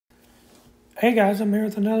Hey guys, I'm here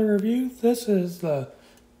with another review. This is the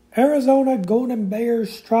Arizona Golden Bear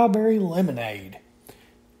Strawberry Lemonade.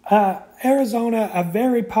 Arizona, a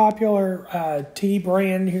very popular tea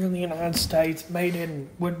brand here in the United States, made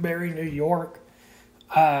in Woodbury, New York.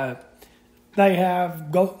 They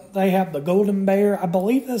have the Golden Bear. I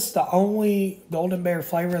believe this is the only Golden Bear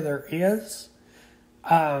flavor there is.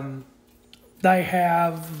 They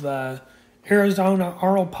have the Arizona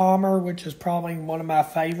Arnold Palmer, which is probably one of my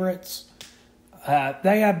favorites.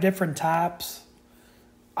 They have different types.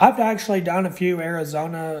 I've actually done a few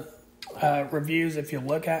Arizona reviews. If you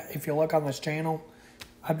look on this channel,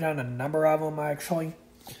 I've done a number of them actually.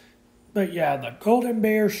 But yeah, the Golden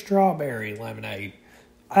Bear Strawberry Lemonade.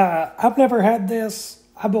 I've never had this.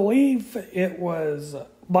 I believe it was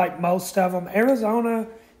like most of them. Arizona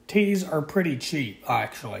teas are pretty cheap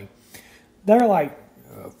actually. They're like,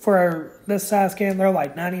 for this size can, they're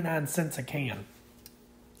like 99 cents a can.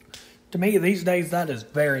 To me, these days, that is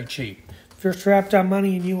very cheap. If you're strapped on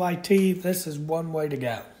money and you like tea, this is one way to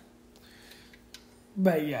go.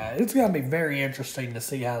 But yeah, it's going to be very interesting to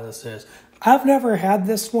see how this is. I've never had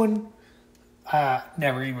this one.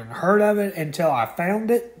 Never even heard of it until I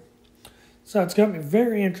found it. So it's going to be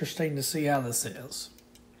very interesting to see how this is.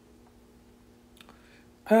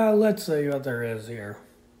 Let's see what there is here.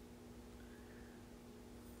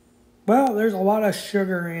 Well, there's a lot of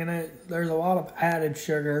sugar in it. There's a lot of added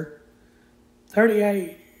sugar.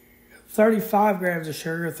 35 grams of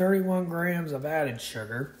sugar, 31 grams of added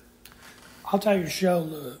sugar. I'll tell you to show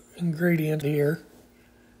the ingredient here.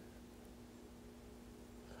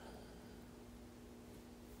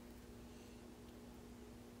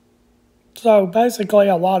 So basically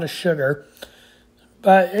a lot of sugar,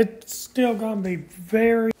 but it's still going to be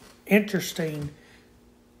very interesting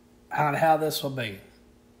on how this will be.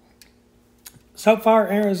 So far,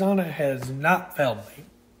 Arizona has not failed me.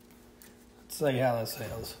 Let's see how this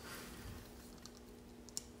is.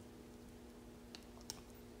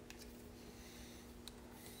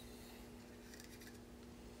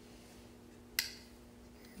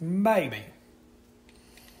 Maybe.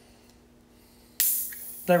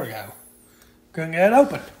 There we go. Couldn't get it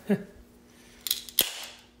open.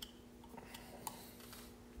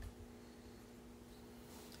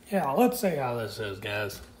 Yeah, let's see how this is,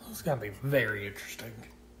 guys. It's going to be very interesting.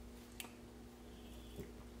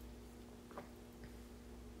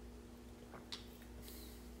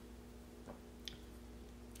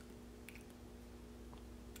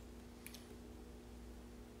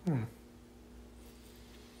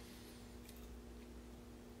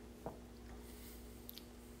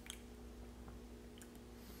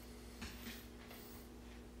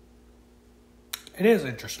 It is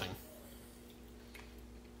interesting.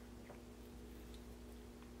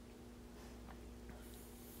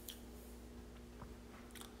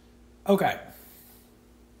 Okay.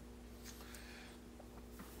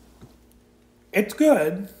 It's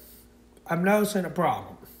good. I'm noticing a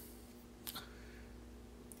problem.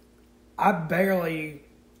 I barely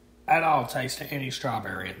at all taste any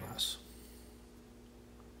strawberry in this.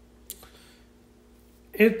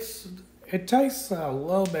 It tastes a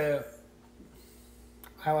little bit,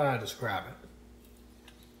 how would I describe it?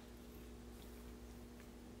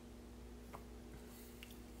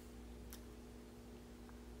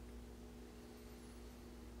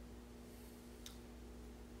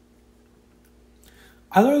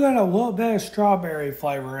 Other than a little bit of strawberry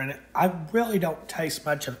flavor in it, I really don't taste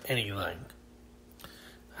much of anything.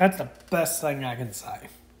 That's the best thing I can say.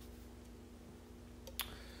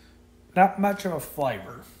 Not much of a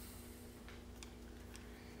flavor.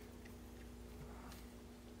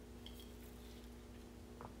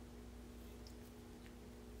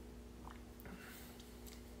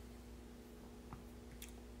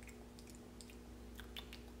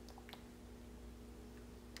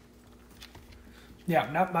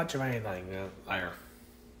 Yeah, not much of anything there.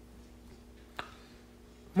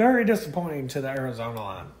 Very disappointing to the Arizona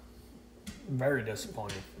line. Very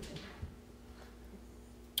disappointing.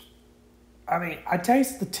 I mean, I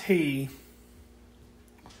taste the tea,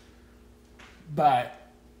 but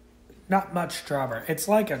not much strawberry. It's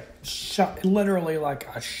like a shot, literally like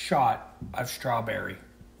a shot of strawberry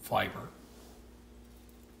flavor.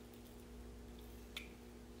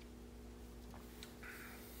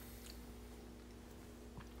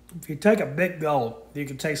 If you take a big gulp, you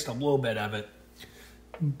can taste a little bit of it,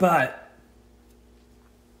 but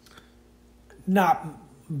not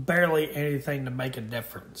barely anything to make a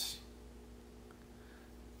difference.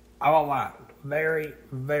 I won't lie. Very,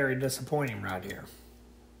 very disappointing right here.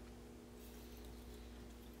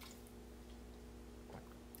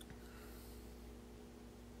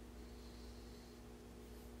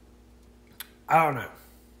 I don't know.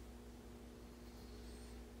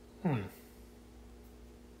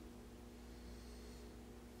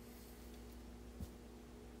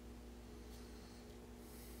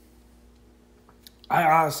 I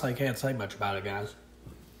honestly can't say much about it, guys.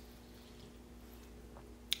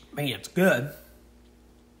 I mean, it's good.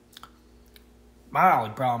 My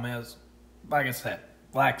only problem is, like I said,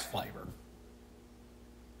 lacks flavor.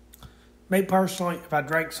 Me personally, if I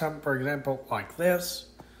drink something, for example, like this,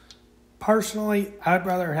 personally, I'd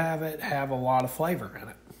rather have it have a lot of flavor in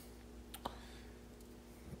it.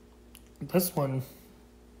 This one,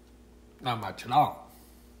 not much at all.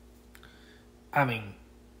 I mean,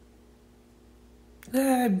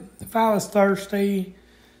 if I was thirsty,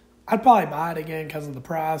 I'd probably buy it again because of the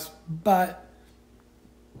price. But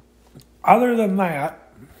other than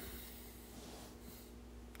that,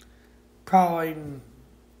 probably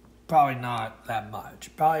not that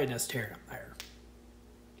much. Probably just here and there.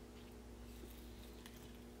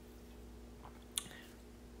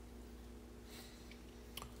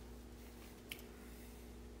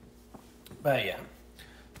 But yeah,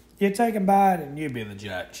 you take a bite and you be the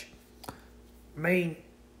judge. Me,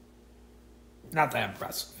 not that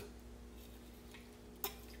impressive.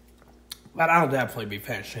 But I'll definitely be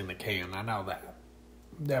finishing the can. I know that.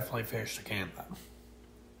 Definitely finish the can though.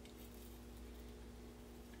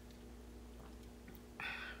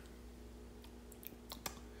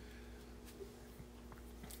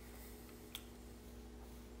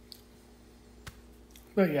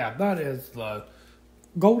 But yeah, that is the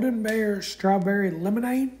Golden Bear Strawberry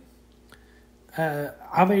Lemonade.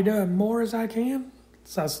 I'll be doing more as I can,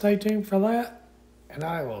 so stay tuned for that, and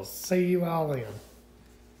I will see you all then.